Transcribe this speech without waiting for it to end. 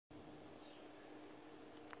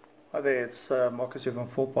Hi there, it's Marcus here from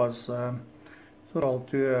 4POS. Thought I'll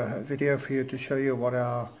do a video for you to show you what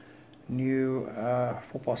our new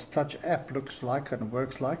 4POS Touch app looks like and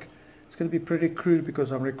works like. It's going to be pretty crude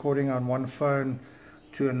because I'm recording on one phone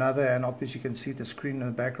to another, and obviously you can see the screen in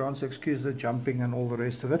the background, so excuse the jumping and all the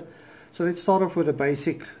rest of it. So let's start off with a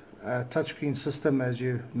basic touchscreen system as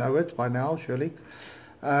you know it by now, surely.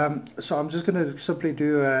 So I'm just going to simply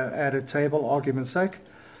do add a table, argument's sake.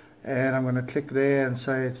 And I'm going to click there and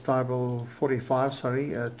say it's table 45,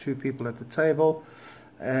 sorry, 2 people at the table.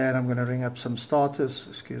 And I'm going to ring up some starters,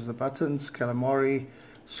 excuse the buttons, calamari,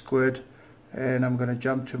 squid, and I'm going to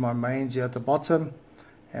jump to my mains here at the bottom,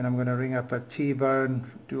 and I'm going to ring up a T-bone,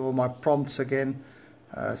 do all my prompts again,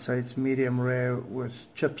 say it's medium rare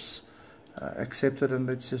with chips, accepted, and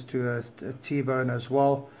let's just do a T-bone as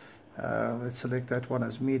well. Let's select that one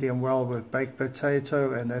as medium well with baked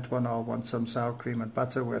potato, and that one I'll want some sour cream and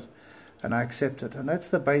butter with, and I accept it. And that's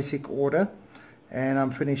the basic order, and I'm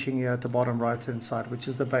finishing here at the bottom right hand side, which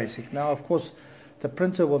is the basic. Now of course the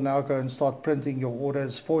printer will now go and start printing your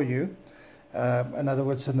orders for you. In other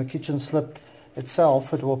words, in the kitchen slip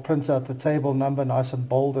itself it will print out the table number nice and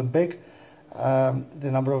bold and big, the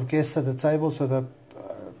number of guests at the table, so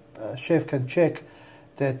the chef can check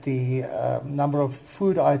that the number of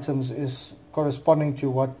food items is corresponding to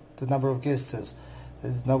what the number of guests is.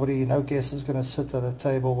 There's no guest is going to sit at a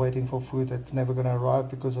table waiting for food that's never going to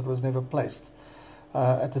arrive because it was never placed.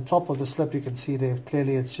 At the top of the slip you can see there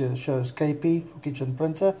clearly it shows KP for kitchen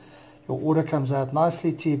printer. Your order comes out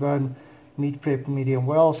nicely. T-bone, meat prep medium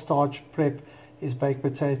well, starch prep is baked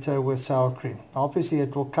potato with sour cream. Now obviously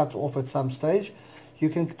it will cut off at some stage. You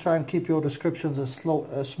can try and keep your descriptions as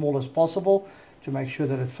small as possible to make sure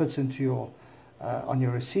that it fits into your on your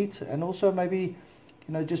receipt, and also maybe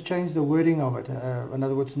just change the wording of it. In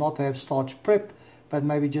other words, not have starch prep, but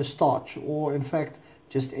maybe just starch, or in fact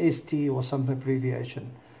just ST or some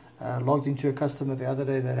abbreviation. Logged into a customer the other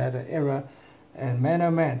day that had an error, and man oh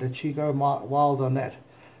man did she go wild on that,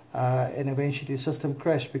 and eventually the system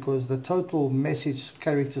crashed because the total message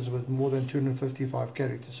characters was more than 255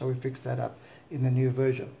 characters. So we fixed that up in the new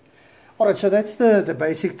version. Alright, so that's the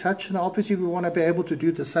basic touch. Now obviously we want to be able to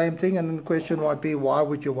do the same thing, and then the question might be, why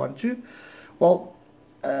would you want to? Well,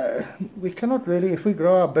 we cannot really, if we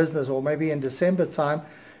grow our business, or maybe in December time,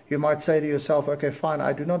 you might say to yourself, okay fine,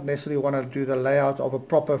 I do not necessarily want to do the layout of a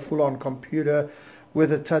proper full-on computer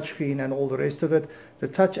with a touchscreen and all the rest of it. The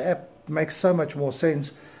touch app makes so much more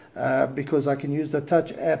sense, because I can use the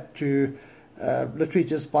touch app to literally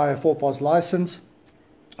just buy a 4POS license.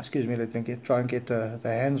 Excuse me, let me try and get the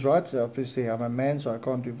hands right. Obviously I'm a man, so I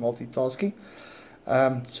can't do multitasking.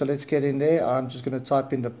 So let's get in there. I'm just going to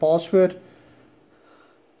type in the password.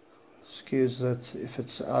 Excuse that if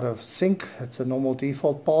it's out of sync. It's a normal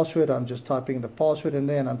default password. I'm just typing the password in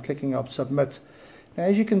there, and I'm clicking up submit. Now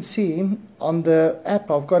as you can see on the app,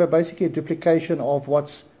 I've got basically a duplication of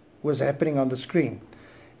what was happening on the screen.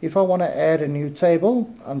 If I want to add a new table,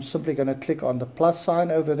 I'm simply going to click on the plus sign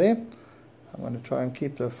over there. I'm going to try and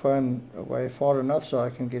keep the phone away far enough so I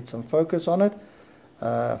can get some focus on it.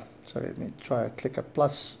 So let me try and click a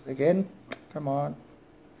plus again. Come on.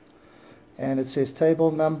 And it says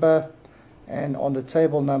table number. And on the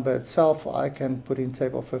table number itself, I can put in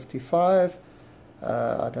table 55.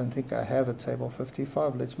 I don't think I have a table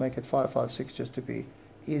 55. Let's make it 556 just to be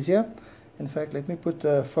easier. In fact, let me put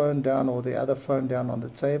the phone down, or the other phone down on the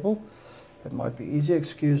table. It might be easier.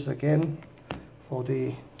 Excuse again for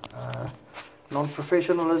the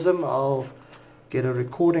non-professionalism. I'll get a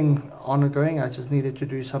recording ongoing. I just needed to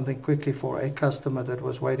do something quickly for a customer that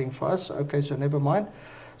was waiting for us. Okay, so never mind.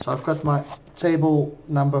 So I've got my table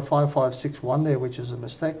number 5561 there, which is a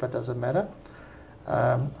mistake, but doesn't matter.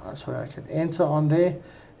 Sorry, I can enter on there,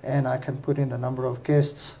 and I can put in the number of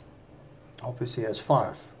guests, obviously as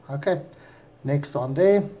 5. Okay, next on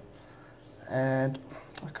there, and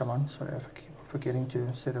come on, sorry, I keep forgetting to,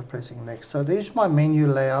 instead of pressing next. So there's my menu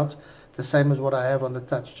layout, the same as what I have on the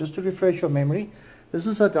touch. Just to refresh your memory, this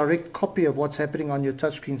is a direct copy of what's happening on your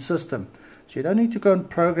touchscreen system. So you don't need to go and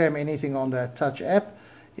program anything on that touch app.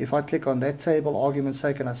 If I click on that table, argument's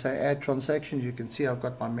sake, and I say add transactions, you can see I've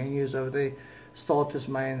got my menus over there, starters,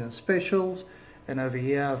 mains and specials, and over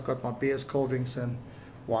here I've got my beers, cold drinks and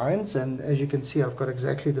wines, and as you can see I've got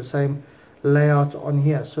exactly the same layout on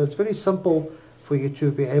here. So it's very simple for you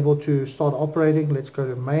to be able to start operating. Let's go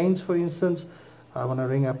to mains, for instance. I want to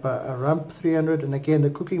ring up a rump 300, and again the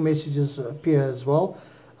cooking messages appear as well.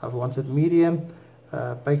 I've wanted medium,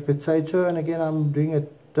 baked potato, and again I'm doing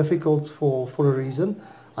it difficult for a reason.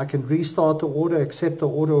 I can restart the order, accept the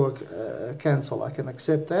order, or cancel. I can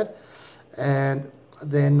accept that, and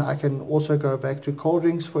then I can also go back to cold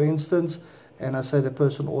drinks, for instance, and I say the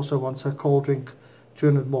person also wants a cold drink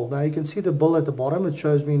 200 ml. Now you can see the bill at the bottom. It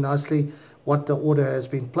shows me nicely what the order has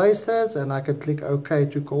been placed as, and I can click OK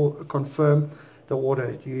to confirm the order.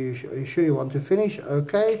 Are you sure you want to finish?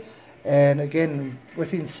 OK. And again,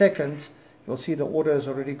 within seconds, you'll see the order has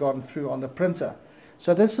already gone through on the printer.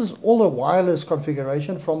 So this is all the wireless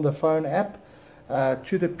configuration from the phone app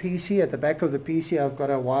to the PC. At the back of the PC, I've got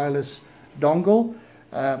a wireless dongle.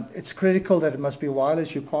 It's critical that it must be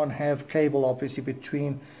wireless. You can't have cable, obviously,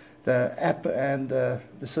 between the app and the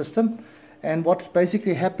system. And what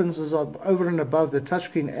basically happens is over and above the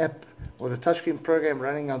touchscreen app or the touchscreen program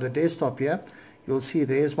running on the desktop here, you'll see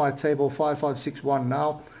there's my table 5561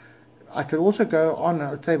 now. I could also go on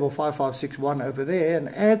a table 5561 over there and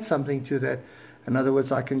add something to that. In other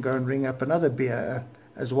words, I can go and ring up another beer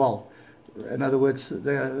as well. In other words,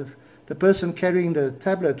 the person carrying the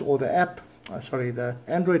tablet or the app, the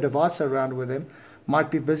Android device around with them might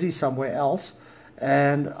be busy somewhere else,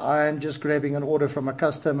 and I'm just grabbing an order from a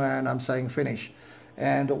customer and I'm saying finish.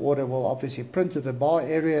 And the order will obviously print to the bar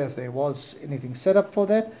area if there was anything set up for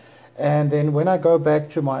that. And then when I go back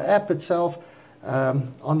to my app itself,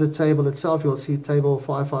 on the table itself, you'll see table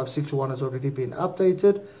 5561 has already been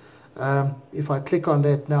updated. If I click on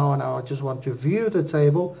that now and I just want to view the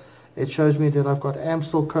table, it shows me that I've got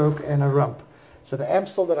Amstel, Coke and a rump. So the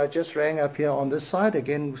Amstel that I just rang up here on this side,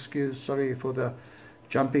 again, sorry for the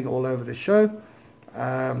jumping all over the show.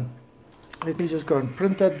 Let me just go and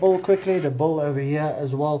print that bill quickly. The bill over here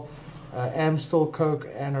as well, Amstel, Coke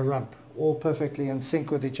and a rump, all perfectly in sync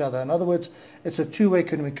with each other. In other words, it's a two-way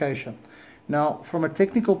communication. Now, from a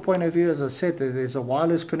technical point of view, as I said, there's a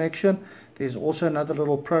wireless connection. There's also another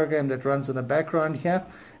little program that runs in the background here,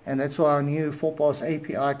 and that's our new 4PAS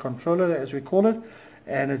API controller, as we call it,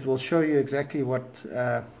 and it will show you exactly what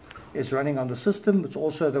is running on the system. It's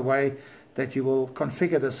also the way that you will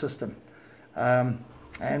configure the system. And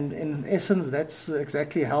in essence, that's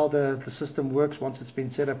exactly how the system works once it's been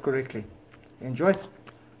set up correctly. Enjoy.